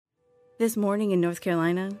This morning in North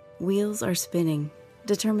Carolina, wheels are spinning.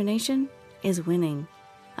 Determination is winning.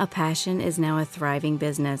 A passion is now a thriving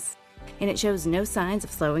business, and it shows no signs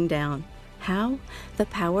of slowing down. How? The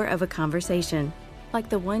power of a conversation, like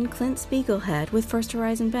the one Clint Spiegel had with First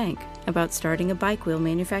Horizon Bank about starting a bike wheel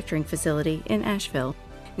manufacturing facility in Asheville.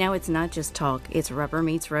 Now it's not just talk, it's rubber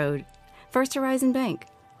meets road. First Horizon Bank.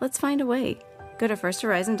 Let's find a way. Go to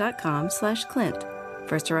firsthorizon.com/Clint.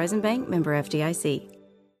 First Horizon Bank, member FDIC.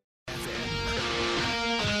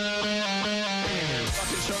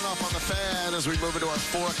 Showing off on the Fan as we move into our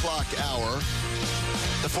 4 o'clock hour.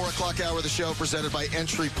 The 4 o'clock hour of the show presented by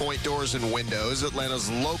Entry Point Doors and Windows,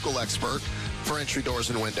 Atlanta's local expert for entry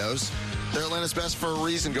doors and windows. They're Atlanta's best for a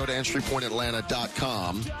reason. Go to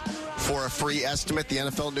entrypointatlanta.com for a free estimate. The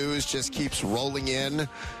NFL news just keeps rolling in.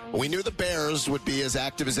 We knew the Bears would be as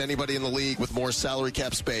active as anybody in the league with more salary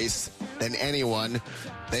cap space than anyone.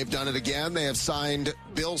 They've done it again. They have signed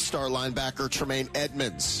Bills star linebacker Tremaine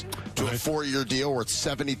Edmunds to a 4-year deal worth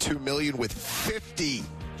 $72 million with $50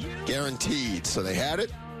 guaranteed. So they had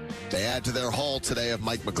it. They add to their haul today of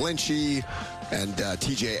Mike McGlinchey and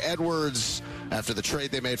TJ Edwards after the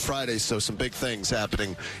trade they made Friday. So some big things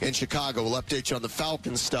happening in Chicago. We'll update you on the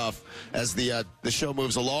Falcons stuff as the show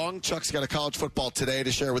moves along. Chuck's got a college football today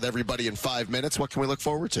to share with everybody in 5 minutes. What can we look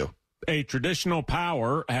forward to? A traditional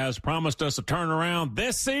power has promised us a turnaround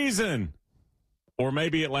this season, or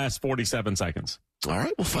maybe it lasts 47 seconds. All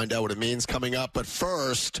right, we'll find out what it means coming up. But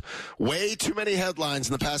first, way too many headlines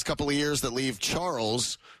in the past couple of years that leave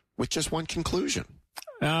Charles with just one conclusion.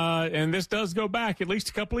 And this does go back at least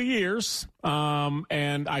a couple of years.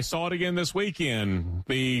 And I saw it again this weekend.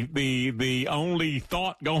 The only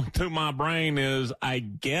thought going through my brain is, I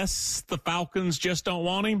guess the Falcons just don't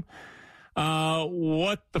want him.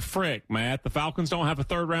 What the frick, Matt? The Falcons don't have a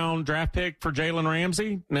third-round draft pick for Jalen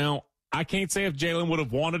Ramsey? Now, I can't say if Jalen would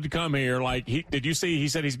have wanted to come here. Like, did you see? He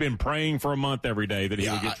said he's been praying for a month every day that he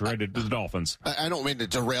would get traded to the Dolphins. I don't mean to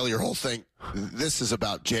derail your whole thing. This is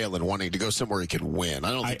about Jalen wanting to go somewhere he can win.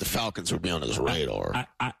 I don't think the Falcons would be on his radar.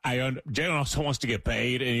 Jalen also wants to get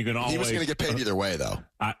paid, and you can always. He was going to get paid either way, though.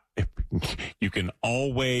 You can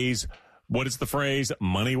always. What is the phrase?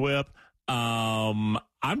 Money whip. I'm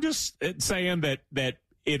just saying that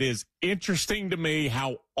it is interesting to me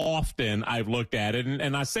how often I've looked at it,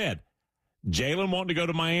 and I said, Jalen wanted to go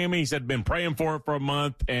to Miami. He said been praying for it for a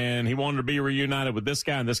month, and he wanted to be reunited with this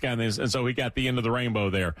guy and this guy, and so he got the end of the rainbow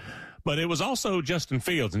there. But it was also Justin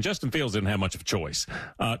Fields, and Justin Fields didn't have much of a choice.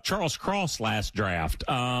 Charles Cross last draft.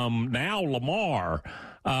 Now Lamar.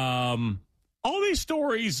 All these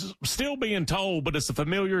stories still being told, but it's a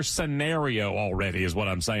familiar scenario already is what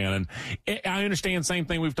I'm saying. And I understand same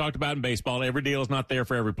thing we've talked about in baseball. Every deal is not there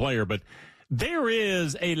for every player, but there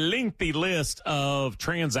is a lengthy list of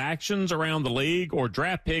transactions around the league or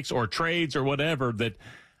draft picks or trades or whatever that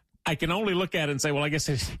I can only look at it and say, well, I guess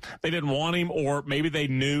they didn't want him, or maybe they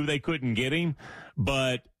knew they couldn't get him.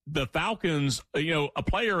 But the Falcons, a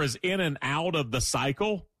player is in and out of the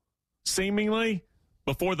cycle seemingly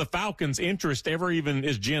before the Falcons' interest ever even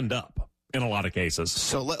is ginned up in a lot of cases.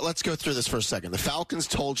 So let's go through this for a second. The Falcons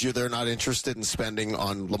told you they're not interested in spending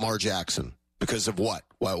on Lamar Jackson. Because of what?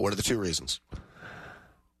 What are the two reasons?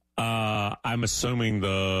 I'm assuming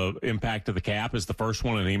the impact of the cap is the first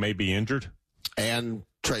one, and he may be injured. And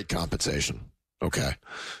trade compensation. Okay.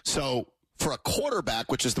 So for a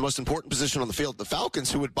quarterback, which is the most important position on the field, the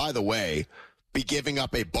Falcons, who would, by the way, be giving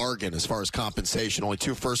up a bargain as far as compensation, only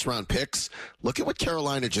 2 first-round picks. Look at what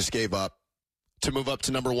Carolina just gave up to move up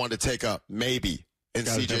to number 1 to take a maybe in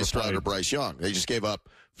C.J. Stroud or Bryce Young. They just gave up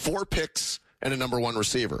 4 picks and a number 1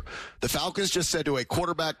 receiver. The Falcons just said to a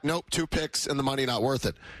quarterback, nope, 2 picks and the money not worth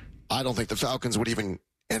it. I don't think the Falcons would even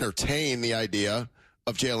entertain the idea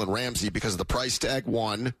of Jalen Ramsey because of the price tag,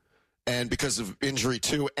 1, and because of injury,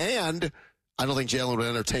 2, and I don't think Jalen would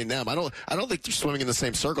entertain them. I don't think they're swimming in the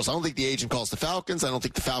same circles. I don't think the agent calls the Falcons. I don't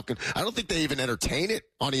think they even entertain it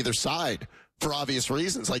on either side for obvious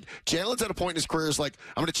reasons. Like, Jalen's at a point in his career is like,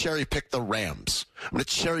 I'm going to cherry pick the Rams. I'm going to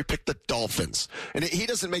cherry pick the Dolphins. And he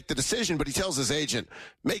doesn't make the decision, but he tells his agent,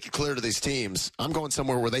 make it clear to these teams, I'm going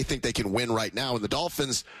somewhere where they think they can win right now. And the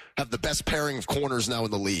Dolphins have the best pairing of corners now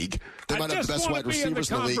in the league. They might have the best wide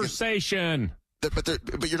receivers in the league. Conversation.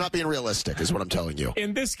 But you're not being realistic, is what I'm telling you.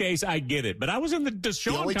 In this case, I get it. But I was in the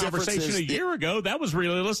Deshaun conversation a year ago. That was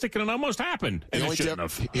realistic, and it almost happened. And it shouldn't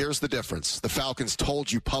have. Here's the difference. The Falcons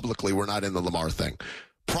told you publicly we're not in the Lamar thing.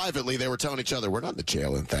 Privately, they were telling each other, we're not in the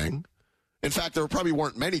Jalen thing. In fact, there probably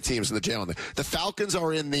weren't many teams in the Jalen. The Falcons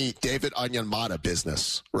are in the David Onyemata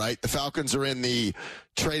business, right? The Falcons are in the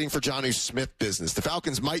trading for Jonnu Smith business. The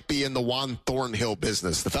Falcons might be in the Juan Thornhill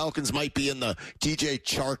business. The Falcons might be in the DJ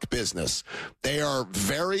Chark business. They are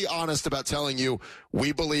very honest about telling you,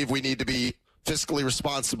 we believe we need to be fiscally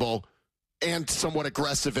responsible and somewhat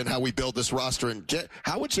aggressive in how we build this roster. And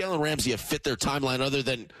how would Jalen Ramsey have fit their timeline other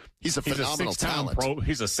than he's a phenomenal talent?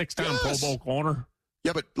 He's a six-time Pro Bowl corner.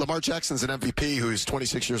 Yeah, but Lamar Jackson's an MVP who's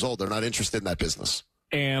 26 years old. They're not interested in that business.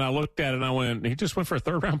 And I looked at it and I went, he just went for a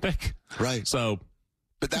third-round pick? Right. So,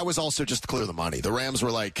 but that was also just to clear the money. The Rams were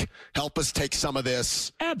like, help us take some of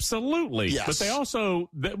this. Absolutely. Yes. But they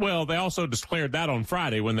also declared that on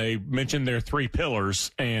Friday when they mentioned their 3 pillars,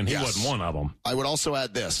 and he wasn't one of them. I would also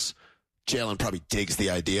add this. Jalen probably digs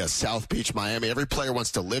the idea. South Beach, Miami. Every player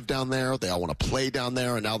wants to live down there. They all want to play down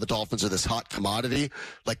there. And now the Dolphins are this hot commodity.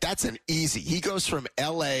 Like, that's an easy. He goes from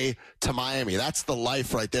L.A. to Miami. That's the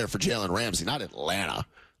life right there for Jalen Ramsey, not Atlanta.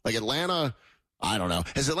 Like, Atlanta, I don't know.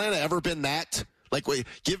 Has Atlanta ever been that? Like, we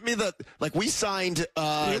signed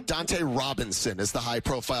Dante Robinson as the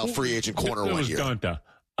high-profile free agent corner one year. Dante.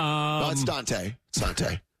 No, it's Dante. It's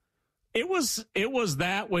Dante. It was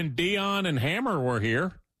that when Deion and Hammer were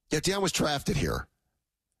here. Yeah, Deion was drafted here.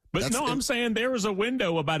 But I'm saying there was a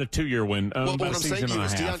window, about a 2-year window. Well, what I'm saying to you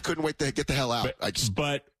is Deion couldn't wait to get the hell out.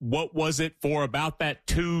 But what was it for about that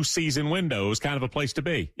 2-season window? It was kind of a place to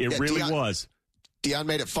be. It really was. Deion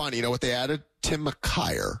made it fun. You know what they added? Tim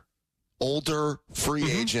McKyer, older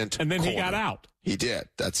free agent. And then corner. He got out. He did.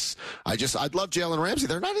 I'd love Jalen Ramsey.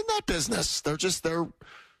 They're not in that business.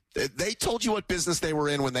 They told you what business they were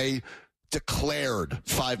in when they declared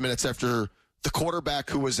 5 minutes after the quarterback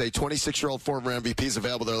who was a 26-year-old former MVP is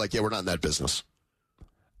available. They're like, yeah, we're not in that business.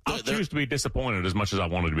 I'll choose to be disappointed as much as I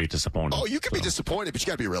wanted to be disappointed. Oh, you can be disappointed, but you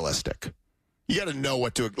got to be realistic. You got to know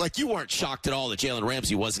what to, like, you weren't shocked at all that Jalen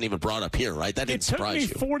Ramsey wasn't even brought up here, right? That didn't surprise you. It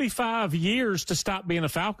took me 45 years to stop being a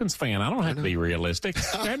Falcons fan. I don't have to be realistic. There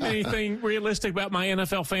hasn't been anything realistic about my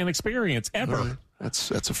NFL fan experience ever. Right.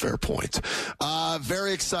 That's a fair point.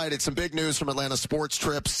 Very excited. Some big news from Atlanta Sports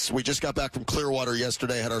Trips. We just got back from Clearwater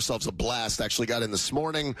yesterday. Had ourselves a blast. Actually got in this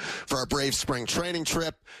morning for our Brave Spring training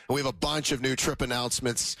trip. And we have a bunch of new trip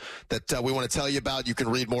announcements that we want to tell you about. You can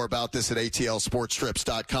read more about this at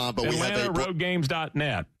atlsportstrips.com. But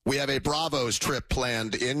AtlantaRoadGames.net. We have a Bravos trip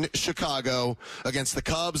planned in Chicago against the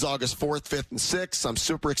Cubs, August 4th, 5th, and 6th. I'm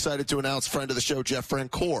super excited to announce friend of the show, Jeff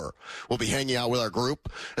Francoeur, will be hanging out with our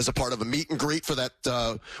group as a part of a meet and greet for that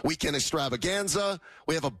weekend extravaganza.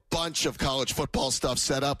 We have a bunch of college football stuff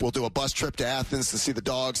set up. We'll do a bus trip to Athens to see the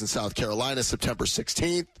Dogs in South Carolina, September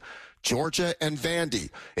 16th. Georgia and Vandy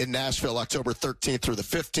in Nashville, October 13th through the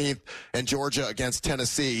 15th, and Georgia against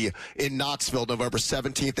Tennessee in Knoxville, November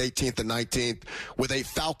 17th, 18th, and 19th, with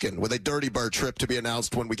a Dirty Bird trip to be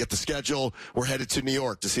announced when we get the schedule. We're headed to New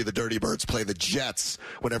York to see the Dirty Birds play the Jets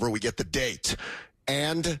whenever we get the date.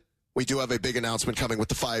 And we do have a big announcement coming with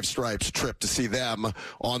the Five Stripes trip to see them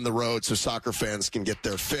on the road so soccer fans can get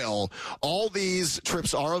their fill. All these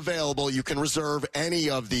trips are available. You can reserve any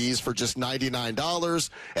of these for just $99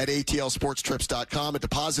 at atlsportstrips.com, and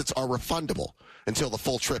deposits are refundable until the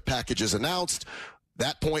full trip package is announced.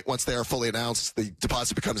 That point, once they are fully announced, the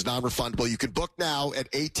deposit becomes non-refundable. You can book now at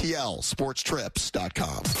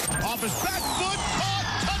atlsportstrips.com. Off his back foot,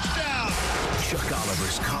 touchdown! Chuck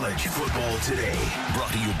Oliver's College Football Today,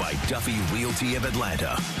 brought to you by Duffy Realty of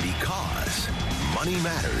Atlanta, because money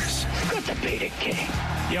matters. Good to be the king.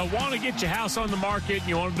 You want to get your house on the market, and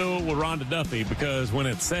you want to do it with Rhonda Duffy, because when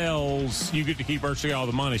it sells, you get to keep virtually all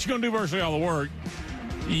the money. She's going to do virtually all the work.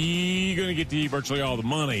 You're going to get to keep virtually all the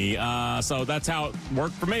money. So that's how it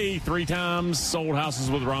worked for me. 3 times sold houses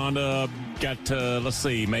with Rhonda. Got to,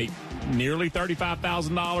 make nearly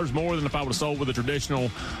 $35,000 more than if I would have sold with a traditional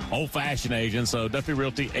old-fashioned agent. So Duffy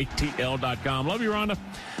Realty, ATL.com. Love you, Rhonda.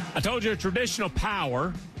 I told you a traditional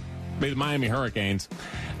power, be the Miami Hurricanes.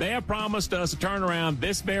 They have promised us a turnaround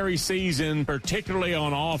this very season, particularly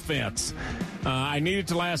on offense. I need it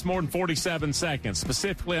to last more than 47 seconds.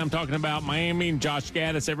 Specifically, I'm talking about Miami and Josh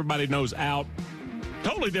Gaddis. Everybody knows out.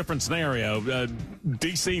 Totally different scenario.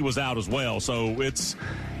 DC was out as well, so it's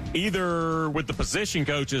either with the position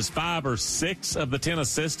coaches, 5 or 6 of the 10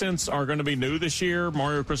 assistants are going to be new this year.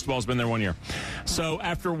 Mario Cristobal's been there 1 year. So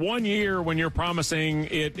after 1 year, when you're promising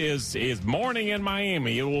it is morning in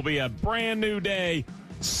Miami, it will be a brand new day,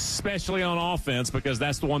 especially on offense, because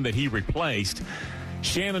that's the one that he replaced.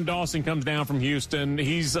 Shannon Dawson comes down from Houston.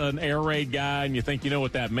 He's an air raid guy, and you think you know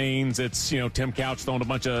what that means. It's, Tim Couch throwing a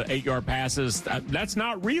bunch of 8-yard passes. That's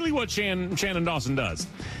not really what Shannon Dawson does.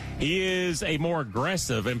 He is a more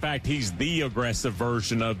aggressive. In fact, he's the aggressive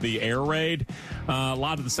version of the air raid. A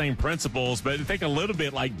lot of the same principles, but I think a little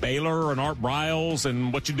bit like Baylor and Art Briles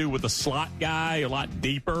and what you do with the slot guy, a lot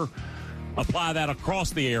deeper. Apply that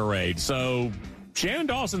across the air raid. So Shannon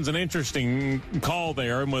Dawson's an interesting call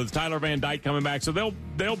there, and with Tyler Van Dyke coming back, so they'll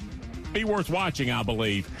be worth watching, I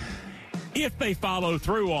believe, if they follow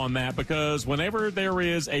through on that, because whenever there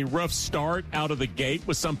is a rough start out of the gate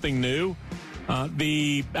with something new,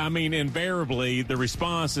 invariably the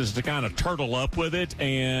response is to kind of turtle up with it,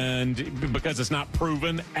 and because it's not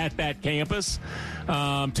proven at that campus.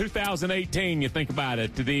 2018, you think about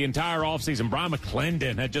it, the entire offseason, Brian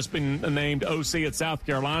McClendon had just been named OC at South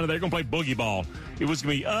Carolina. They're going to play boogie ball. It was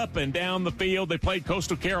going to be up and down the field. They played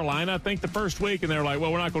Coastal Carolina, I think, the first week, and they're like,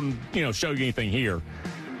 well, we're not going to, show you anything here.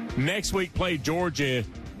 Next week, played Georgia.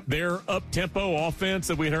 Their up-tempo offense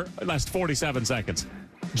that we heard last 47 seconds.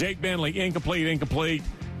 Jake Bentley, incomplete,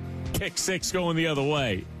 kick six going the other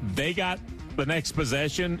way. They got the next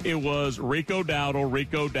possession. It was Rico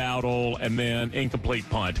Dowdle, and then incomplete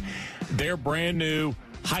punt. Their brand new,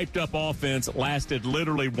 hyped up offense lasted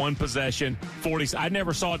literally one possession, 40. I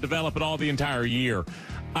never saw it develop at all the entire year.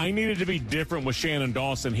 I needed to be different with Shannon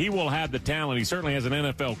Dawson. He will have the talent. He certainly has an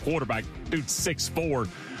NFL quarterback. Dude's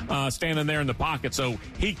 6'4", standing there in the pocket, so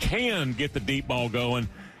he can get the deep ball going.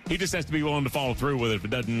 He just has to be willing to follow through with it if it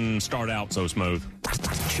doesn't start out so smooth.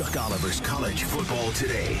 Chuck Oliver's College Football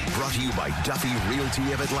Today, brought to you by Duffy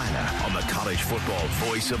Realty of Atlanta on the college football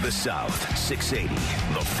voice of the South, 680,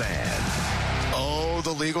 The Fan. Oh,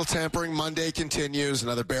 the legal tampering Monday continues.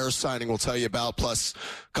 Another Bears signing we'll tell you about, plus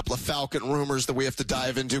a couple of Falcon rumors that we have to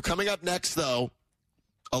dive into. Coming up next, though,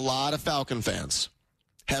 a lot of Falcon fans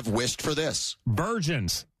have wished for this.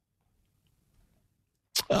 Virgins.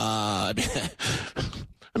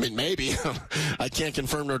 Maybe. I can't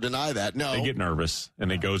confirm nor deny that. No. They get nervous,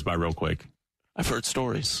 and it goes by real quick. I've heard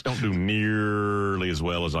stories. Don't do nearly as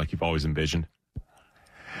well as like you've always envisioned.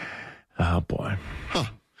 Oh, boy. Huh.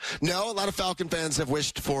 No, a lot of Falcon fans have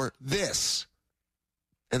wished for this,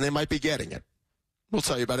 and they might be getting it. We'll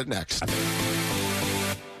tell you about it next.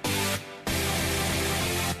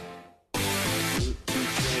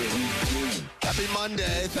 Happy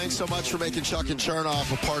Monday. Thanks so much for making Chuck and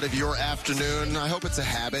Chernoff a part of your afternoon. I hope it's a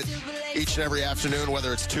habit each and every afternoon,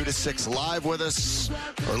 whether it's 2 to 6 live with us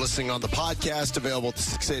or listening on the podcast available at the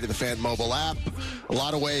 680 The Fan mobile app. A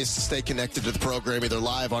lot of ways to stay connected to the program, either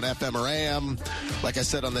live on FM or AM, like I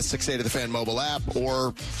said, on the 680 The Fan mobile app,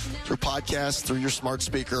 or through podcast, through your smart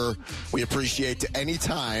speaker. We appreciate any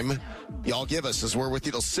time y'all give us, as we're with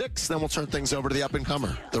you till 6. Then we'll turn things over to the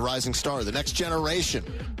up-and-comer, the rising star, the next generation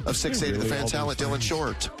of 680 The Fan talent, Dylan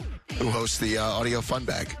Short, who hosts the Audio Fun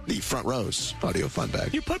Bag, the Front Rows Audio Fun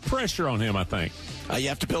Bag. You put pressure on him, I think. You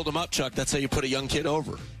have to build him up, Chuck. That's how you put a young kid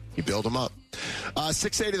over. You build him up.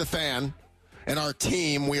 680 The Fan and our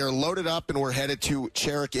team, we are loaded up and we're headed to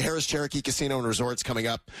Harris Cherokee Casino and Resorts coming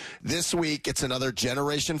up this week. It's another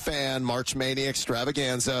Generation Fan March Mania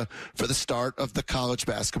extravaganza for the start of the college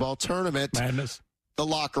basketball tournament. Madness. The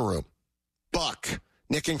Locker Room. Buck,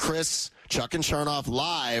 Nick and Chris, Chuck and Chernoff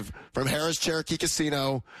live from Harris Cherokee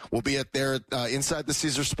Casino. We'll be inside the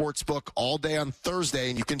Caesar Sportsbook all day on Thursday,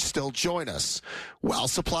 and you can still join us. While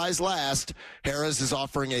supplies last, Harris is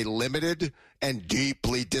offering a limited and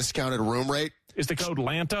deeply discounted room rate. Is the code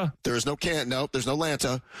Lanta? There's no there's no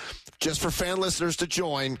Lanta. Just for fan listeners to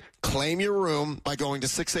join, claim your room by going to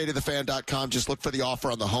 680thefan.com. Just look for the offer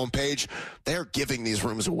on the homepage. They're giving these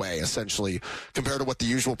rooms away, essentially, compared to what the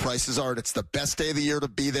usual prices are. And it's the best day of the year to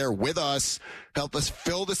be there with us. Help us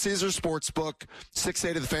fill the Caesar Sportsbook.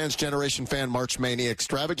 680 The Fan's Generation Fan March Mania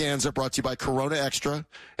extravaganza, brought to you by Corona Extra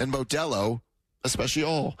and Modelo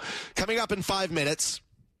Especial. Coming up in 5 minutes,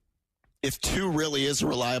 if 2 really is a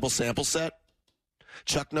reliable sample set,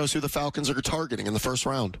 Chuck knows who the Falcons are targeting in the first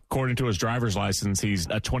round. According to his driver's license, he's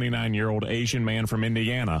a 29-year-old Asian man from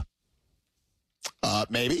Indiana.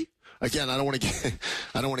 Maybe. Again, I don't want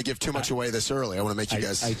to give too much away this early. I want to make you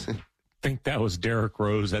guys. I think that was Derrick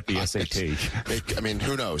Rose at the SAT.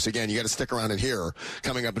 Who knows? Again, you got to stick around and hear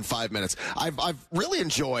coming up in 5 minutes. I've really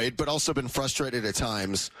enjoyed, but also been frustrated at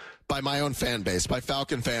times by my own fan base, by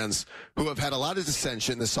Falcon fans who have had a lot of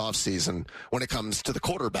dissension this offseason when it comes to the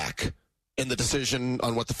quarterback and the decision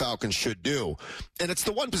on what the Falcons should do. And it's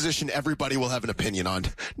the one position everybody will have an opinion on.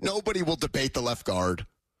 Nobody will debate the left guard.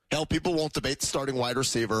 Hell, people won't debate the starting wide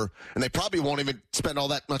receiver, and they probably won't even spend all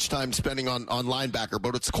that much time spending on linebacker.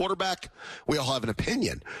 But it's quarterback, we all have an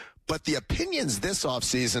opinion. But the opinions this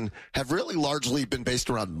offseason have really largely been based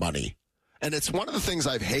around money. And it's one of the things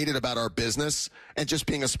I've hated about our business and just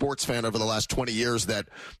being a sports fan over the last 20 years, that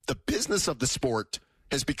the business of the sport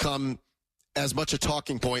has become as much a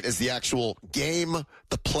talking point as the actual game,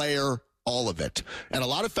 the player, all of it. And a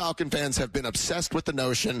lot of Falcon fans have been obsessed with the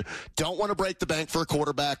notion, don't want to break the bank for a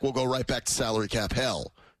quarterback, we'll go right back to salary cap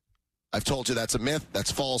hell. I've told you that's a myth,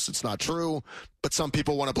 that's false, it's not true, but some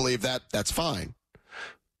people want to believe that, that's fine.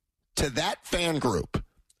 To that fan group,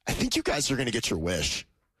 I think you guys are going to get your wish.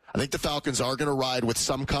 I think the Falcons are going to ride with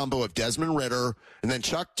some combo of Desmond Ridder, and then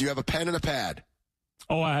Chuck, do you have a pen and a pad?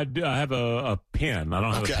 Oh, I have a pen. I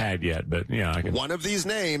don't have a pad yet, but yeah. I can. One of these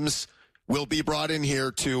names will be brought in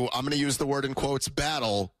here to, I'm going to use the word in quotes,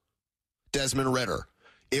 battle Desmond Ridder.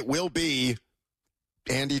 It will be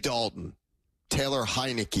Andy Dalton, Taylor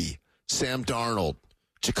Heineke, Sam Darnold,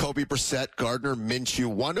 Jacoby Brissett, Gardner Minshew.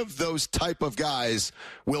 One of those type of guys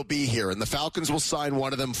will be here, and the Falcons will sign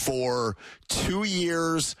one of them for 2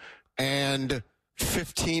 years and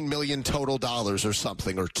 $15 million total dollars or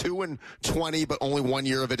something, or 2 and 20, but only 1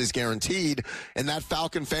 year of it is guaranteed. And that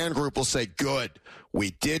Falcon fan group will say, good,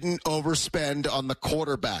 we didn't overspend on the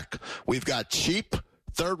quarterback. We've got cheap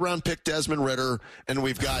third-round pick Desmond Ridder, and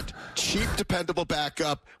we've got cheap, dependable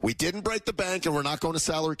backup. We didn't break the bank, and we're not going to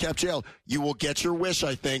salary cap jail. You will get your wish,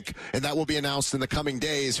 I think, and that will be announced in the coming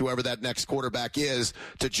days, whoever that next quarterback is,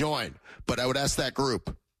 to join. But I would ask that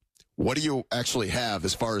group, what do you actually have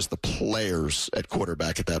as far as the players at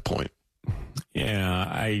quarterback at that point? Yeah,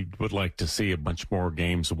 I would like to see a bunch more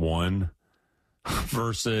games won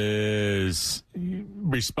versus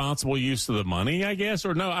responsible use of the money, I guess.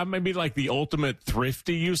 Or no, maybe like the ultimate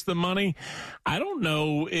thrifty use of the money. I don't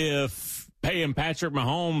know if paying Patrick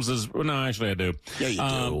Mahomes is, no, actually I do. Yeah, you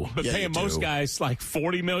do. But yeah, paying most guys like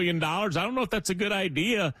 $40 million, I don't know if that's a good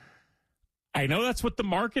idea. I know that's what the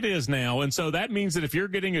market is now, and so that means that if you're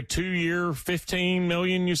getting a 2-year, $15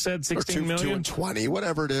 million, you said $16 million, 2 and 20,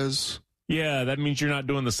 whatever it is. Yeah, that means you're not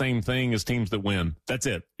doing the same thing as teams that win. That's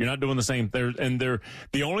it. You're not doing the same thing, and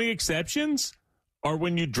the only exceptions are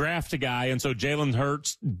when you draft a guy, and so Jalen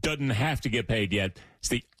Hurts doesn't have to get paid yet. It's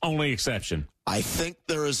the only exception. I think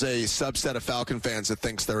there is a subset of Falcon fans that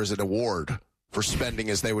thinks there is an award for spending,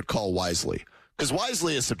 as they would call wisely, because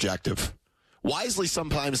wisely is subjective. Wisely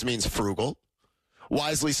sometimes means frugal.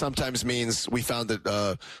 Wisely sometimes means we found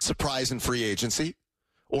a surprise in free agency.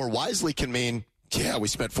 Or wisely can mean, yeah, we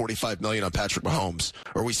spent $45 million on Patrick Mahomes.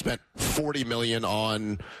 Or we spent $40 million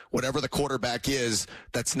on whatever the quarterback is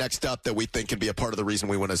that's next up that we think can be a part of the reason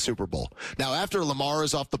we win a Super Bowl. Now, after Lamar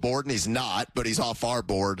is off the board, and he's not, but he's off our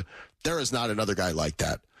board, there is not another guy like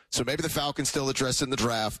that. So maybe the Falcons still address in the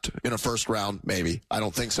draft in a first round, maybe. I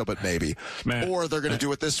don't think so, but maybe. Or they're going to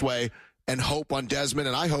do it this way and hope on Desmond,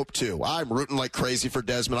 and I hope too. I'm rooting like crazy for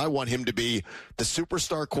Desmond. I want him to be the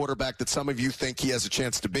superstar quarterback that some of you think he has a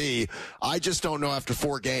chance to be. I just don't know after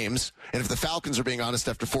 4 games, and if the Falcons are being honest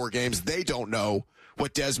after 4 games, they don't know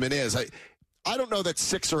what Desmond is. I don't know that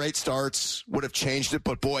 6 or 8 starts would have changed it,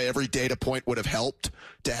 but boy, every data point would have helped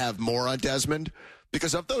to have more on Desmond.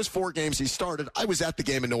 Because of those 4 games he started, I was at the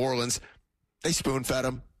game in New Orleans. They spoon-fed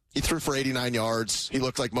him. He threw for 89 yards. He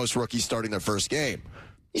looked like most rookies starting their first game.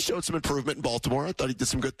 He showed some improvement in Baltimore. I thought he did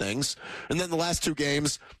some good things. And then the last 2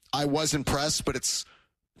 games, I was impressed, but it's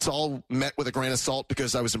all met with a grain of salt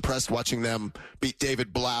because I was impressed watching them beat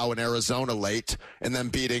David Blau in Arizona late and then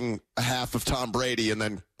beating a half of Tom Brady, and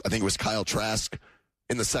then I think it was Kyle Trask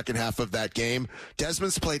in the second half of that game.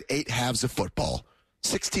 Desmond's played 8 halves of football,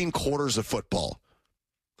 16 quarters of football.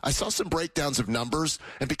 I saw some breakdowns of numbers,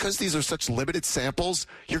 and because these are such limited samples,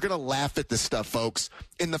 you're going to laugh at this stuff, folks.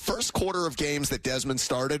 In the first quarter of games that Desmond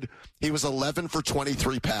started, he was 11 for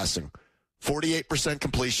 23 passing, 48%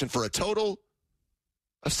 completion for a total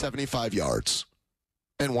of 75 yards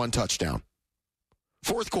and 1 touchdown.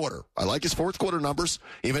 Fourth quarter, I like his fourth quarter numbers,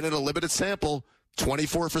 even in a limited sample,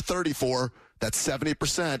 24 for 34, that's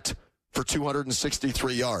 70% for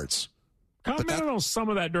 263 yards. Commented on some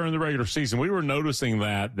of that during the regular season. We were noticing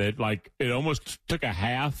that like it almost took a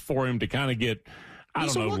half for him to kind of get, I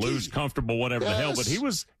don't know, lose comfortable, whatever the hell. But he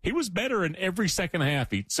was better in every second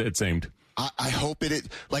half, it seemed. I hope it is.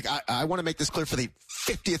 Like, I want to make this clear for the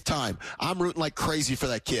 50th time. I'm rooting like crazy for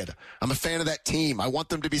that kid. I'm a fan of that team. I want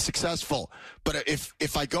them to be successful. But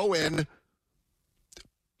if I go in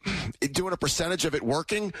doing a percentage of it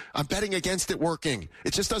working, I'm betting against it working.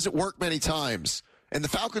 It just doesn't work many times. And the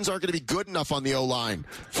Falcons aren't going to be good enough on the O-line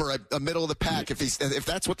for a middle of the pack if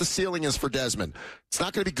that's what the ceiling is for Desmond. It's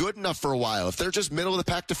not going to be good enough for a while. If they're just middle of the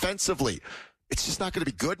pack defensively, it's just not going to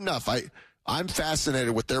be good enough. I'm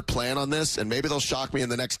fascinated with their plan on this, and maybe they'll shock me in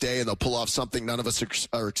the next day and they'll pull off something none of us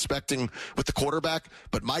are expecting with the quarterback.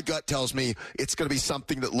 But my gut tells me it's going to be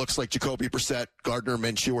something that looks like Jacoby Brissett, Gardner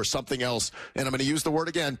Minshew, or something else. And I'm going to use the word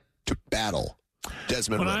again, to battle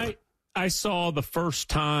Desmond Ridder. I saw the first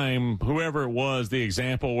time, whoever it was, the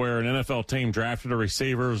example where an NFL team drafted a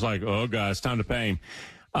receiver. It was like, oh, God, it's time to pay him.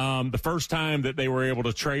 The first time that they were able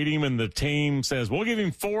to trade him and the team says, we'll give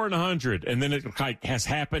him $4 and $100. And then it like has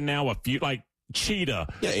happened now a few, like Cheetah.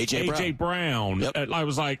 Yeah, A.J. Brown. Yep. I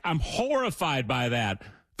was like, I'm horrified by that.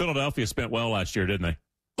 Philadelphia spent well last year, didn't they?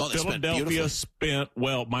 Well, Philadelphia spent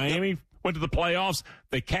well. Miami went to the playoffs.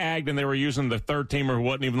 They cagged, and they were using the third teamer who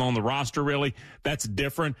wasn't even on the roster, really. That's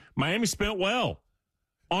different. Miami spent well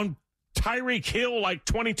on Tyreek Hill, like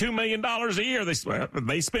 $22 million a year.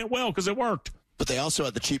 They spent well because it worked. But they also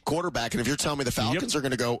had the cheap quarterback. And if you're telling me the Falcons are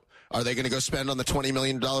going to go, are they going to go spend on the $20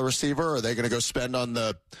 million receiver? Or are they going to go spend on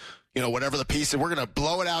the, whatever the piece? And we're going to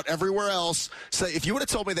blow it out everywhere else. So if you would have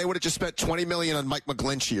told me they would have just spent $20 million on Mike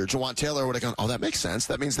McGlinchey or Jawaan Taylor, I would have gone, oh, that makes sense.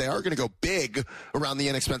 That means they are going to go big around the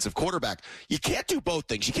inexpensive quarterback. You can't do both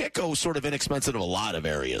things. You can't go sort of inexpensive in a lot of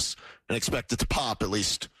areas and expect it to pop. At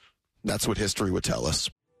least that's what history would tell us.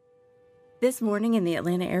 This morning in the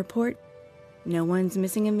Atlanta airport, no one's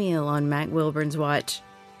missing a meal on Mac Wilburn's watch.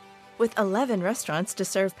 With 11 restaurants to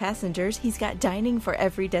serve passengers, he's got dining for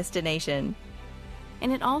every destination.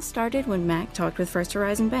 And it all started when Mac talked with First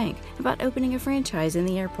Horizon Bank about opening a franchise in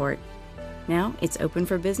the airport. Now it's open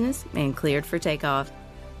for business and cleared for takeoff.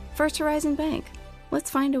 First Horizon Bank.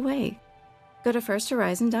 Let's find a way. Go to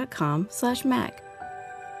firsthorizon.com/Mac.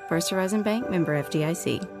 First Horizon Bank, member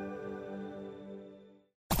FDIC.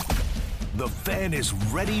 The Fan is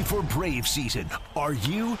ready for Brave season. Are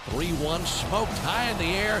you? 3-1 smoked high in the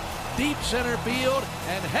air, deep center field,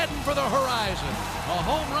 and heading for the horizon. A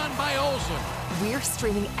home run by Olsen. We're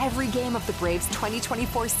streaming every game of the Braves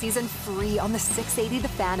 2024 season free on the 680 The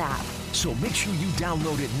Fan app. So make sure you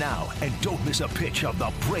download it now and don't miss a pitch of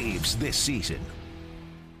the Braves this season.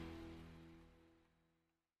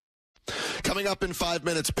 Coming up in 5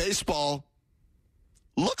 minutes, baseball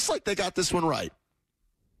looks like they got this one right.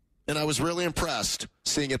 And I was really impressed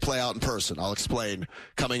seeing it play out in person. I'll explain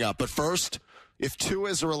coming up. But first, if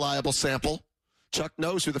Tua is a reliable sample, Chuck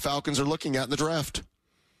knows who the Falcons are looking at in the draft.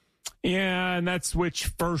 Yeah, and that's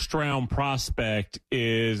which first-round prospect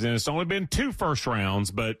is. And it's only been 2 first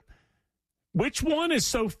rounds, but which one is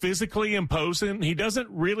so physically imposing? He doesn't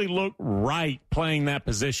really look right playing that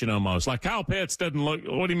position almost. Like Kyle Pitts doesn't look –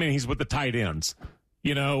 what do you mean he's with the tight ends?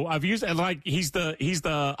 I've used – like he's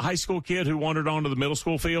the high school kid who wandered onto the middle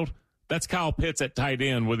school field. That's Kyle Pitts at tight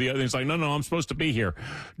end with the other. He's like, no, I'm supposed to be here.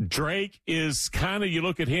 Drake is kind of, you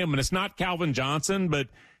look at him, and it's not Calvin Johnson, but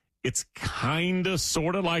it's kind of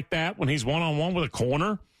sort of like that when he's one-on-one with a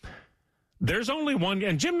corner. There's only one,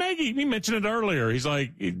 and Jim Nagy, he mentioned it earlier. He's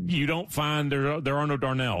like, you don't find there are no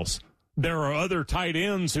Darnells. There are other tight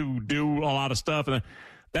ends who do a lot of stuff, and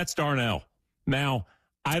that's Darnell. Now,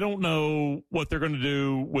 I don't know what they're going to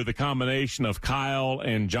do with the combination of Kyle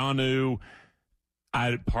and Jonnu.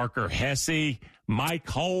 Parker Hesse. Mike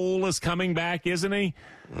Cole is coming back, isn't he?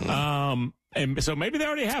 And so maybe they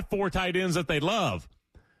already have 4 tight ends that they love.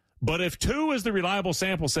 But if 2 is the reliable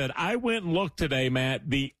sample set, I went and looked today, Matt,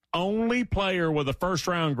 the only player with a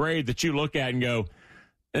first-round grade that you look at and go,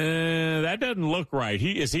 that doesn't look right.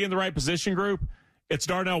 Is he in the right position group? It's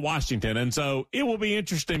Darnell Washington. And so it will be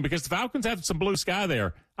interesting because the Falcons have some blue sky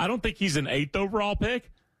there. I don't think he's an 8th overall pick.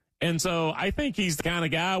 And so I think he's the kind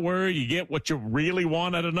of guy where you get what you really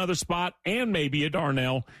want at another spot and maybe a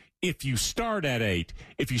Darnell if you start at 8.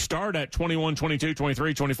 If you start at 21, 22,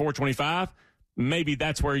 23, 24, 25, maybe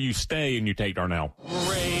that's where you stay and you take Darnell.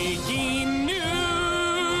 Breaking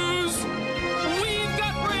news! We've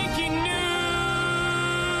got breaking news!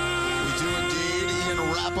 We do indeed. Ian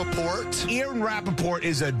Rappaport. Ian Rappaport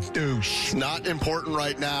is a douche. Not important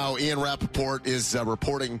right now. Ian Rappaport is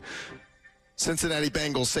reporting Cincinnati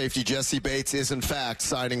Bengals safety Jesse Bates is, in fact,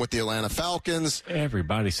 signing with the Atlanta Falcons.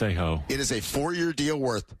 Everybody say ho. It is a 4-year deal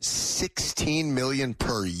worth $16 million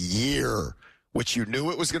per year, which you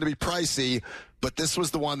knew it was going to be pricey, but this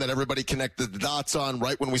was the one that everybody connected the dots on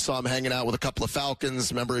right when we saw him hanging out with a couple of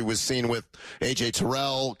Falcons. Remember, he was seen with A.J.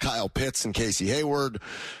 Terrell, Kyle Pitts, and Casey Hayward.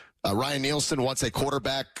 Ryan Nielsen wants a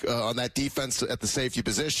quarterback on that defense at the safety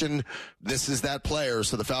position. This is that player.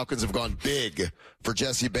 So the Falcons have gone big for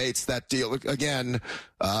Jesse Bates. That deal, again,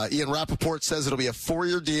 Ian Rappaport says it'll be a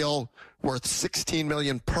 4-year deal worth $16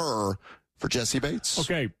 million per for Jesse Bates.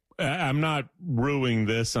 Okay, I'm not ruining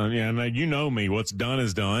this. You know me. What's done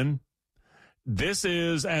is done. This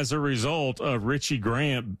is as a result of Richie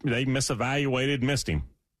Grant. They missed him.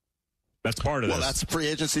 That's part of well, this. That's free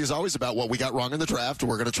agency is always about what we got wrong in the draft.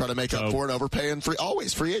 We're going to try to make up for it, overpaying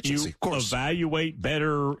always free agency. You of course. evaluate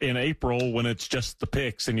better in April when it's just the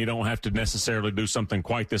picks and you don't have to necessarily do something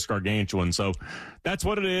quite this gargantuan. So that's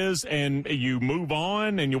what it is. And you move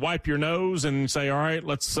on and you wipe your nose and say, all right,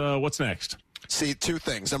 let's, what's next? See, two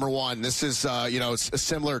things. Number one, this is, it's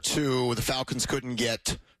similar to the Falcons couldn't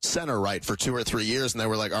get center right for 2 or 3 years, and they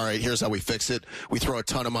were like, all right, here's how we fix it. We throw a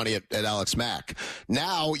ton of money at Alex Mack.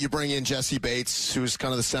 Now you bring in Jesse Bates, who's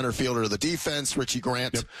kind of the center fielder of the defense. Richie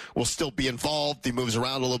Grant will still be involved. He moves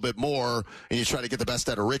around a little bit more, and you try to get the best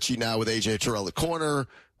out of Richie now with A.J. Terrell at corner,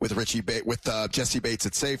 with Jesse Bates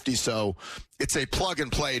at safety. So it's a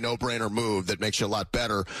plug-and-play, no-brainer move that makes you a lot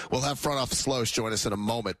better. We'll have front office Los join us in a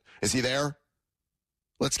moment. Is he there?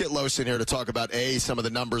 Let's get Los in here to talk about, some of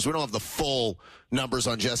the numbers. We don't have the full numbers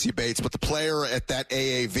on Jesse Bates, but the player at that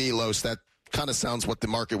AAV, Los, that kind of sounds what the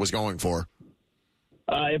market was going for.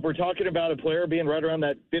 If we're talking about a player being right around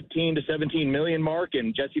that 15 to 17 million mark,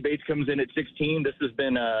 and Jesse Bates comes in at 16, this has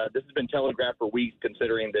been telegraphed for weeks,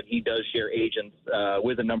 considering that he does share agents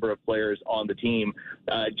with a number of players on the team.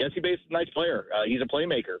 Jesse Bates is a nice player. He's a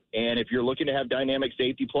playmaker, and if you're looking to have dynamic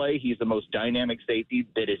safety play, he's the most dynamic safety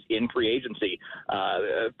that is in free agency.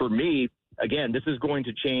 For me, again, this is going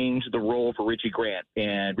to change the role for Richie Grant,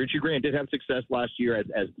 and Richie Grant did have success last year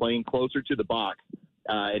as playing closer to the box.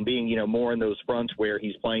 And being, more in those fronts where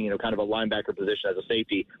he's playing, kind of a linebacker position as a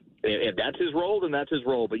safety. If that's his role, then that's his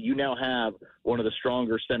role. But you now have one of the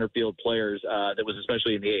stronger center field players that was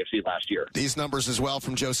especially in the AFC last year. These numbers as well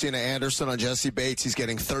from Josina Anderson on Jesse Bates. He's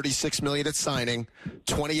getting $36 million at signing,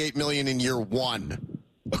 $28 million in year one,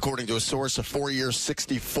 according to a source, a 4-year,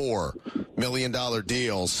 $64 million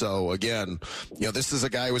deal. So, again, this is a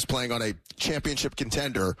guy who was playing on a championship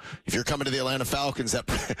contender. If you're coming to the Atlanta Falcons, that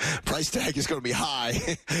price tag is going to be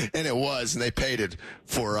high, and it was, and they paid it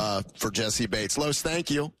for Jesse Bates. Los, thank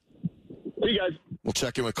you. See you guys. We'll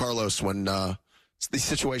check in with Carlos when the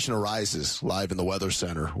situation arises live in the Weather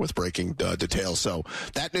Center with breaking details. So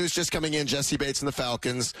that news just coming in, Jesse Bates and the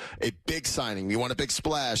Falcons, a big signing. You want a big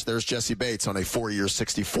splash, there's Jesse Bates on a 4-year,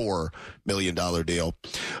 $64 million deal.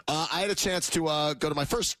 I had a chance to go to my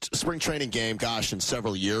first spring training game, in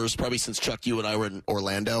several years, probably since Chuck, you and I were in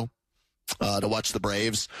Orlando. To watch the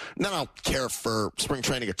Braves. I don't care for spring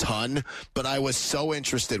training a ton, but I was so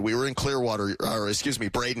interested. We were in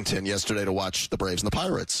Bradenton yesterday to watch the Braves and the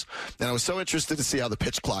Pirates. And I was so interested to see how the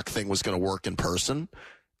pitch clock thing was going to work in person.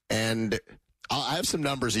 And I have some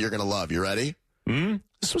numbers that you're going to love. You ready? Mm-hmm.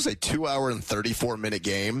 This was a 2-hour and 34-minute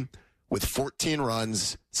game with 14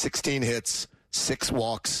 runs, 16 hits, 6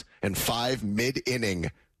 walks, and 5 mid-inning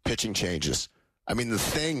pitching changes. I mean, the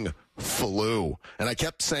thing flew. And I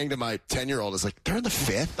kept saying to my 10-year-old, it's like, they're in the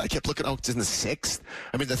 5th? I kept looking, it's in the 6th?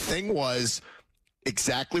 I mean, the thing was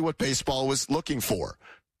exactly what baseball was looking for.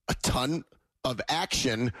 A ton of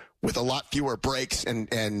action with a lot fewer breaks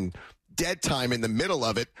and dead time in the middle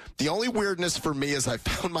of it. The only weirdness for me is I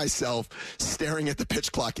found myself staring at the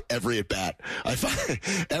pitch clock every at bat.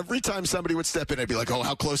 Every time somebody would step in, I'd be like,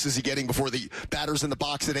 how close is he getting before the batter's in the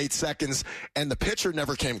box at 8 seconds? And the pitcher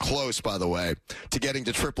never came close, by the way, to getting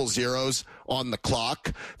to 000s on the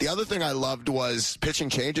clock. The other thing I loved was pitching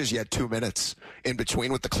changes. You had 2 minutes in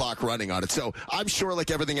between with the clock running on it. So I'm sure,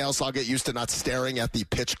 like everything else, I'll get used to not staring at the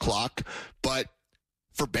pitch clock. But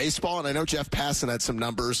for baseball, and I know Jeff Passan had some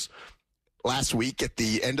numbers last week at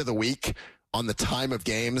the end of the week on the time of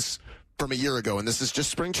games from a year ago. And this is just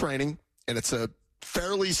spring training, and it's a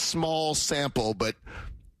fairly small sample, but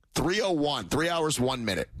 3:01, 3 hours, 1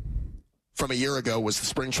 minute from a year ago was the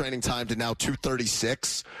spring training time to now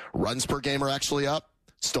 236. Runs per game are actually up.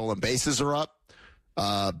 Stolen bases are up.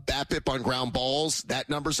 BABIP on ground balls, that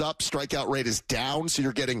number's up. Strikeout rate is down, so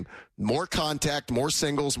you're getting more contact, more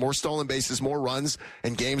singles, more stolen bases, more runs,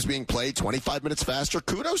 and games being played 25 minutes faster.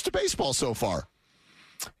 Kudos to baseball so far.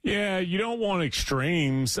 Yeah, you don't want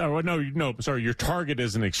extremes. Your target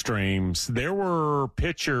isn't extremes. There were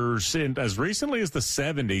pitchers as recently as the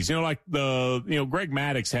 70s, Greg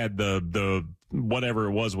Maddux had the whatever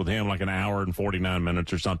it was with him, like an hour and 49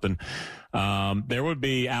 minutes or something. There would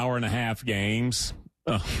be hour and a half games.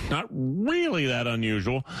 Not really that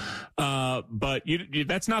unusual, but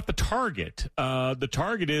that's not the target. The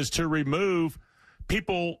target is to remove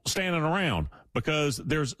people standing around, because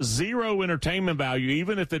there's zero entertainment value,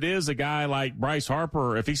 even if it is a guy like Bryce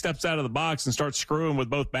Harper. If he steps out of the box and starts screwing with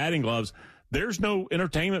both batting gloves, there's no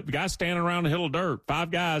entertainment. The guy's standing around a hill of dirt, 5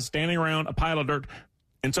 guys standing around a pile of dirt.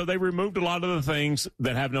 And so they removed a lot of the things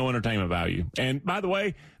that have no entertainment value. And by the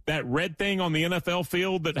way, that red thing on the NFL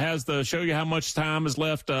field that has the show you how much time is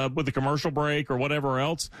left with the commercial break or whatever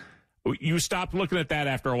else, you stop looking at that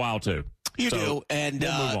after a while, too. You do. And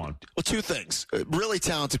we'll move on. Well, two things. Really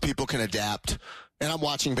talented people can adapt. And I'm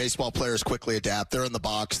watching baseball players quickly adapt. They're in the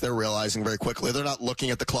box. They're realizing very quickly. They're not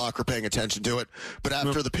looking at the clock or paying attention to it. But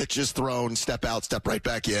after the pitch is thrown, step out, step right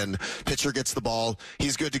back in. Pitcher gets the ball.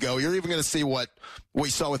 He's good to go. You're even going to see what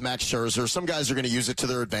we saw with Max Scherzer. Some guys are going to use it to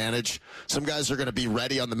their advantage. Some guys are going to be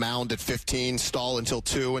ready on the mound at 15, stall until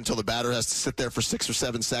 2, until the batter has to sit there for 6 or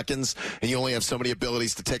 7 seconds. And you only have so many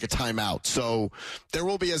abilities to take a timeout. So there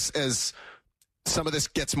will be, as some of this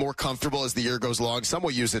gets more comfortable as the year goes along, some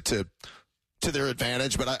will use it to their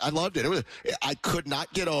advantage, but I loved it. I could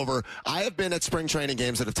not get over. I have been at spring training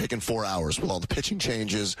games that have taken 4 hours with all the pitching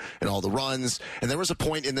changes and all the runs. And there was a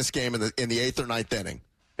point in this game in the 8th or 9th inning.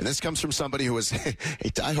 And this comes from somebody who was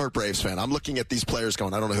a diehard Braves fan. I'm looking at these players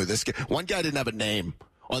going, I don't know who this guy. One guy didn't have a name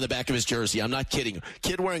on the back of his jersey. I'm not kidding.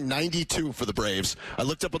 Kid wearing 92 for the Braves. I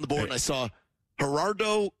looked up on the board and I saw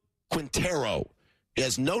Gerardo Quintero. He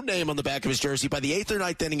has no name on the back of his jersey. By the 8th or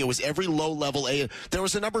 9th inning, it was every low-level A. There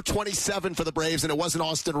was a number 27 for the Braves, and it wasn't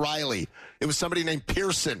Austin Riley. It was somebody named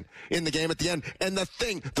Pearson in the game at the end. And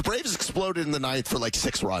the Braves exploded in the 9th for like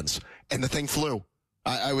 6 runs, and the thing flew.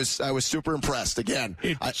 I was super impressed. Again,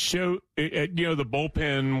 the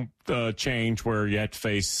bullpen change where you have to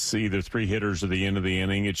face either 3 hitters at the end of the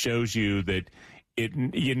inning. It shows you that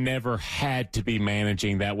you never had to be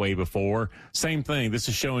managing that way before. Same thing. This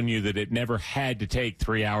is showing you that it never had to take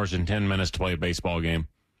 3 hours and 10 minutes to play a baseball game.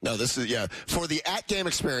 No, this is, for the at-game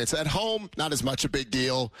experience. At home, not as much a big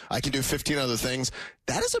deal. I can do 15 other things.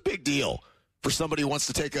 That is a big deal for somebody who wants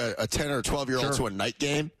to take a 10 or 12-year-old to a night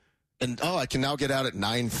game. And, I can now get out at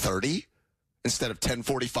 9:30 instead of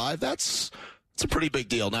 10:45. That's a pretty big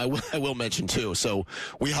deal. Now, I will mention, too, so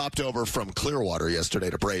we hopped over from Clearwater yesterday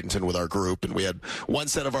to Bradenton with our group, and we had one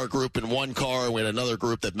set of our group in one car, and we had another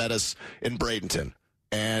group that met us in Bradenton.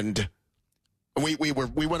 And we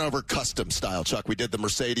went over custom style, Chuck. We did the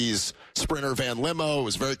Mercedes Sprinter van limo. It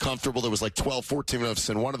was very comfortable. There was like 12, 14 of us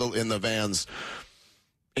in the vans,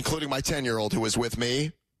 including my 10-year-old who was with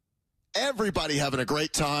me. Everybody having a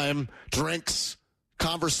great time, drinks,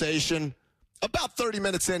 conversation. About 30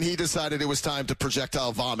 minutes in, he decided it was time to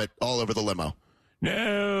projectile vomit all over the limo.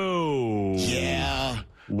 No. Yeah.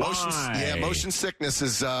 Why? Motion sickness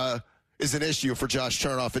is an issue for Josh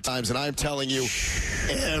Chernoff at times, and I'm telling you,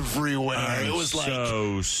 everywhere. It was like,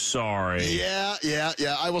 so sorry. Yeah.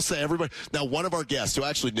 I will say everybody. Now, one of our guests who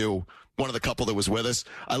actually knew one of the couple that was with us,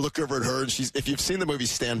 I look over at her, and if you've seen the movie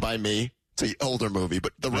Stand By Me, it's an older movie,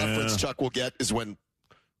 but the reference Chuck will get is when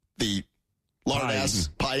the lard-ass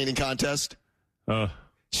pie eating contest.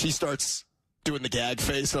 She starts doing the gag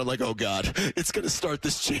face, and I'm like, oh, God, it's going to start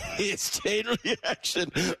this chain reaction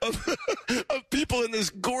of people in this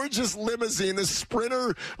gorgeous limousine, this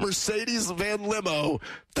Sprinter Mercedes van limo.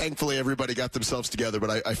 Thankfully, everybody got themselves together,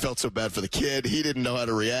 but I felt so bad for the kid. He didn't know how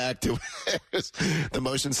to react. The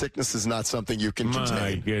motion sickness is not something you can contain.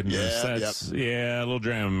 My goodness. That's a little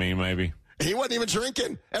Dramamine, maybe. He wasn't even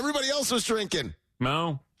drinking. Everybody else was drinking.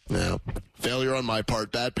 No. No. Failure on my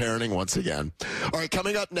part. Bad parenting once again. All right,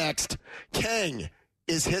 coming up next, Kang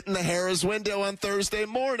is hitting the Harrah's window on Thursday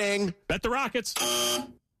morning. Bet the Rockets.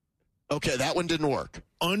 Okay, that one didn't work.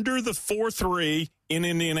 Under the 4-3 in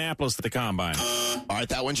Indianapolis at the Combine. All right,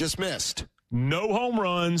 that one just missed. No home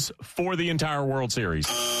runs for the entire World Series.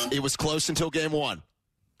 It was close until game 1.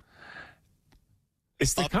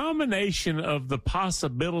 It's the combination of the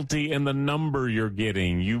possibility and the number you're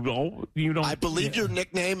getting. You don't. I believe your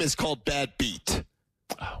nickname is called Bad Beat.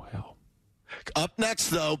 Oh, hell. Up next,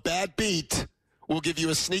 though, Bad Beat will give you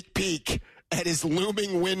a sneak peek at his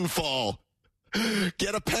looming windfall.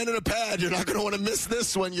 Get a pen and a pad. You're not going to want to miss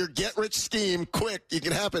this one. Your get-rich scheme, quick. You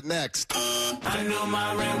can have it next. I knew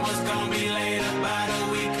my rent was going to be late about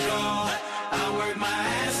a week ago. I worked my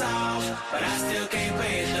ass off, but I still can't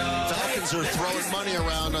pay it, though. Falcons are throwing money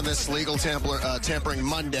around on this legal tampering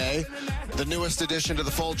Monday. The newest addition to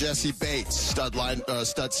the fold, Jesse Bates, stud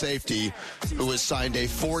safety, who has signed a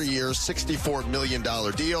 4-year, $64 million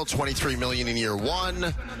deal, $23 million in year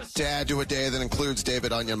 1, to add to a day that includes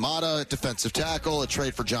David Onyemata, defensive tackle, a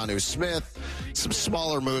trade for Jonnu Smith, some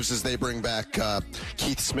smaller moves as they bring back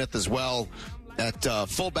Keith Smith as well. At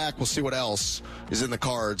fullback, we'll see what else is in the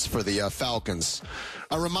cards for the Falcons.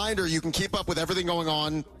 A reminder, you can keep up with everything going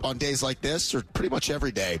on days like this, or pretty much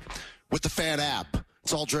every day, with the Fan app.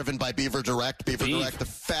 It's all driven by Beaver Direct. Beaver Direct, the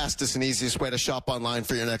fastest and easiest way to shop online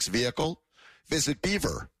for your next vehicle. Visit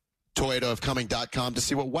Beaver, ToyotaofComing.com to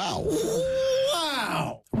see what wow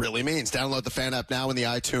really means. Download the Fan app now in the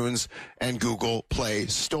iTunes and Google Play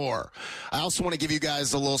Store. I also want to give you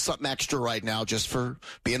guys a little something extra right now, just for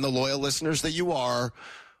being the loyal listeners that you are.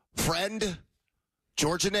 friend,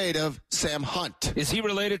 Georgia native, Sam Hunt. Is he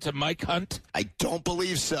related to Mike Hunt? I don't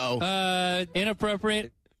believe so.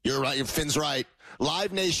 Inappropriate. You're right. Finn's right.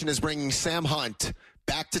 Live Nation is bringing Sam Hunt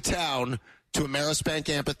back to town to Amerisbank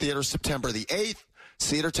Amphitheater September the 8th.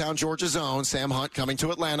 Cedartown, Georgia's own Sam Hunt coming to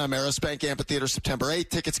Atlanta, Amerisbank Amphitheater September 8th.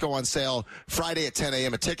 Tickets go on sale Friday at 10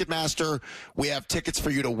 a.m. at Ticketmaster. We have tickets for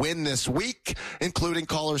you to win this week, including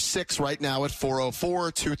caller 6 right now at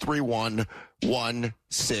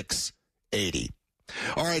 404-231-1680.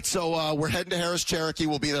 All right, so we're heading to Harris Cherokee.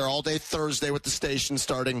 We'll be there all day Thursday with the station,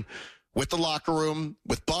 starting with the locker room,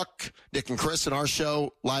 with Buck, Nick, and Chris, and our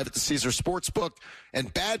show live at the Caesar Sportsbook.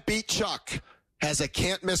 And Bad Beat Chuck has a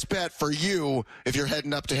can't-miss bet for you if you're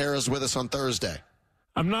heading up to Harris with us on Thursday.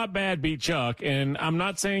 I'm not Bad Beat Chuck, and I'm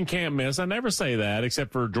not saying can't miss. I never say that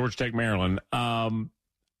except for Georgia Tech, Maryland. I'm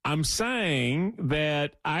saying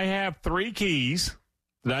that I have 3 keys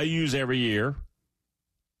that I use every year,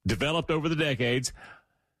 developed over the decades,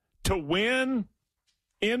 to win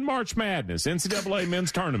in March Madness, NCAA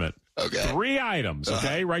men's tournament. Okay. 3 items,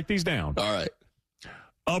 okay? Write these down. All right.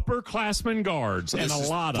 Upperclassmen guards, and a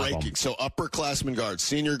lot of them. So upperclassmen guards,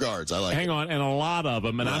 senior guards, I like Hang on, and a lot of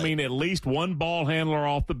them. And Right. I mean at least one ball handler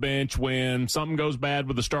off the bench when something goes bad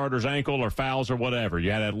with the starter's ankle or fouls or whatever.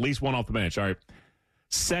 You had at least one off the bench, all right?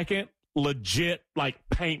 Second, legit, like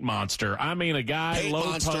paint monster. I mean a guy, Paint low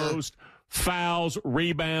monster. post, fouls,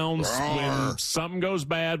 rebounds. When something goes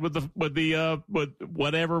bad with the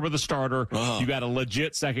starter, you got a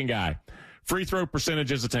legit second guy. Free throw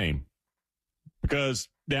percentage as a team. Because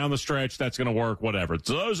down the stretch, that's going to work, whatever.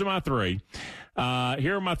 So those are my 3.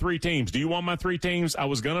 Here are my 3 teams. Do you want my 3 teams? I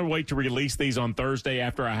was going to wait to release these on Thursday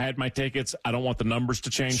after I had my tickets. I don't want the numbers to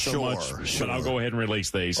change so much, but I'll go ahead and release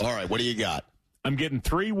these. All right, what do you got? I'm getting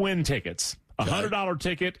 3 win tickets, a $100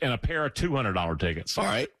 ticket and a pair of $200 tickets. All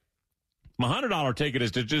right. My $100 ticket is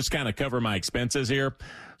to just kind of cover my expenses here.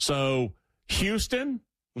 So Houston,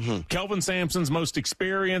 Kelvin Sampson's most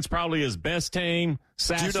experienced, probably his best team.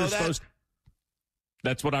 Sasser's Do you know that?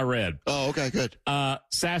 That's what I read. Oh, okay, good.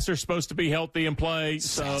 Sasser's supposed to be healthy and play.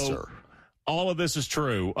 So all of this is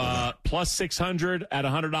true. Plus 600 at a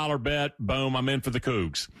 $100 bet. Boom, I'm in for the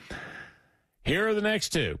Cougs. Here are the next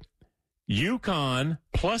 2. UConn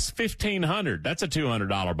plus 1,500. That's a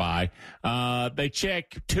 $200 buy. They check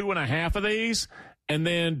 2.5 of these. And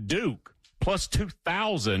then Duke plus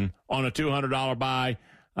 2,000 on a $200 buy.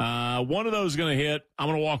 One of those is going to hit. I'm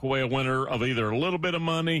going to walk away a winner of either a little bit of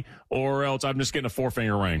money or else I'm just getting a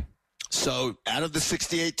 4-finger ring. So out of the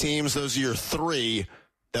 68 teams, those are your 3.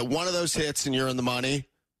 That one of those hits and you're in the money.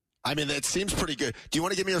 I mean, that seems pretty good. Do you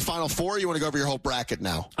want to give me your final 4 or you want to go over your whole bracket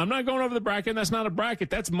now? I'm not going over the bracket. That's not a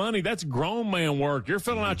bracket. That's money. That's grown man work. You're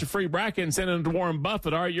filling out your free bracket and sending it to Warren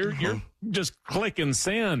Buffett. All right, you're just clicking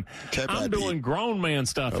send. Okay, I'm doing grown man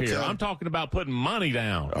stuff here. I'm talking about putting money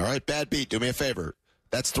down. All right, Bad Beat, do me a favor.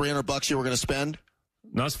 That's $300 you were going to spend?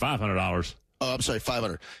 No, it's $500. Oh, I'm sorry,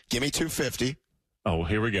 $500. Give me $250. Oh,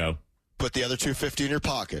 here we go. Put the other $250 in your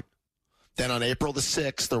pocket. Then on April the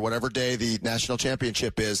 6th or whatever day the national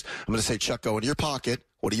championship is, I'm going to say, Chuck, go into your pocket.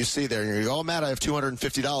 What do you see there? And you're going to go, oh, Matt, I have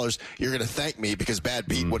 $250. You're going to thank me because Bad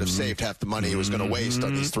Beat would have saved half the money he was going to waste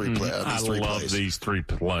on these 3 plays. I love these 3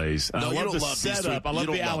 plays. No, I you love don't the love these setup. 3. I love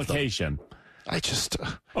the allocation. I just...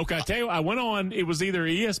 Okay, I tell you, I went on, it was either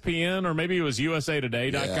ESPN or maybe it was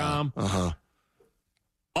USAtoday.com. Yeah,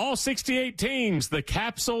 All 68 teams, the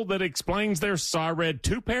capsule that explains their, so I read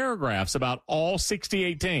 2 paragraphs about all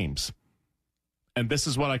 68 teams. And this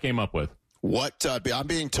is what I came up with. What? I'm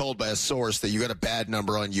being told by a source that you got a bad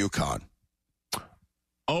number on UConn.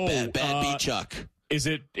 Oh, Bad beat, Chuck. Is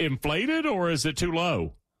it inflated or is it too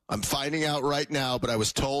low? I'm finding out right now, but I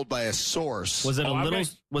was told by a source. Was it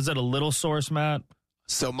a little source, Matt?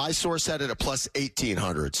 So my source had it at plus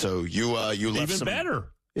 1,800. So you left even some better.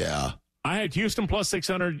 Yeah. I had Houston plus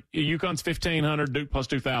 600, UConn's 1,500, Duke plus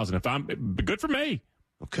 2,000. If I'm good for me.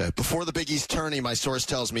 Okay. Before the Big East tourney, my source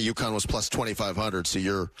tells me UConn was plus 2,500, so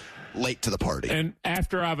you're late to the party. And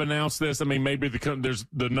after I've announced this, I mean, maybe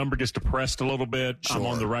the number gets depressed a little bit. Sure. I'm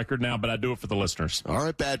on the record now, but I do it for the listeners. All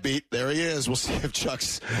right, Bad Beat. There he is. We'll see if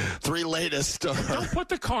Chuck's 3 latest are... Don't put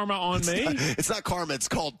the karma on me. It's not karma. It's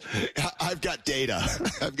called, I've got data.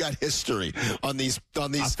 I've got history on these. I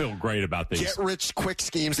feel great about these. Get-rich-quick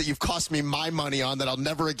schemes that you've cost me my money on that I'll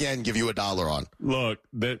never again give you $1 on. Look,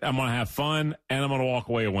 I'm going to have fun, and I'm going to walk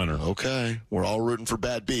away a winner. Okay. We're all rooting for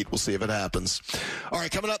Bad Beat. We'll see if it happens. All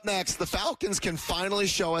right, coming up next, the Falcons can finally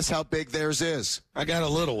show us how big theirs is. I got a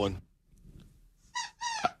little one.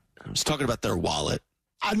 I was talking about their wallet.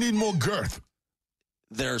 I need more girth.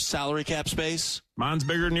 Their salary cap space. Mine's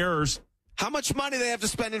bigger than yours. How much money they have to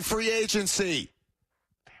spend in free agency?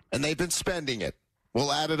 and they've been spending it.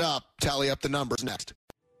 We'll add it up, tally up the numbers next.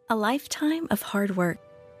 A lifetime of hard work,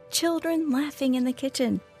 children laughing in the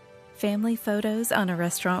kitchen, family photos on a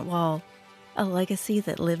restaurant wall, a legacy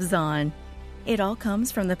that lives on. It all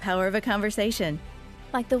comes from the power of a conversation,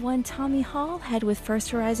 like the one Tommy Hall had with First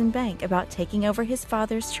Horizon Bank about taking over his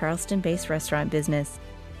father's Charleston-based restaurant business.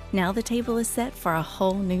 Now the table is set for a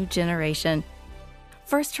whole new generation.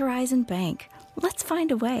 First Horizon Bank. Let's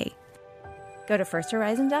find a way. Go to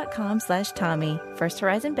firsthorizon.com/Tommy. First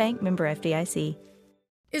Horizon Bank, member FDIC.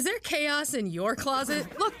 Is there chaos in your closet?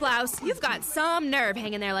 Look, Blouse, you've got some nerve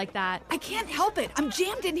hanging there like that. I can't help it. I'm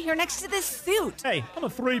jammed in here next to this suit. Hey, I'm a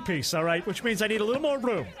three-piece, all right, which means I need a little more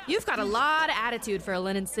room. You've got a lot of attitude for a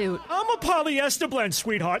linen suit. I'm a polyester blend,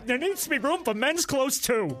 sweetheart. There needs to be room for men's clothes,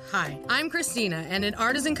 too. Hi, I'm Christina, and at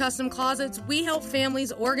Artisan Custom Closets, we help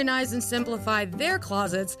families organize and simplify their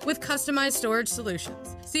closets with customized storage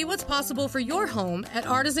solutions. See what's possible for your home at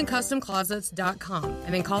artisancustomclosets.com,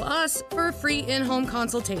 and then call us for a free in-home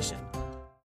consultation.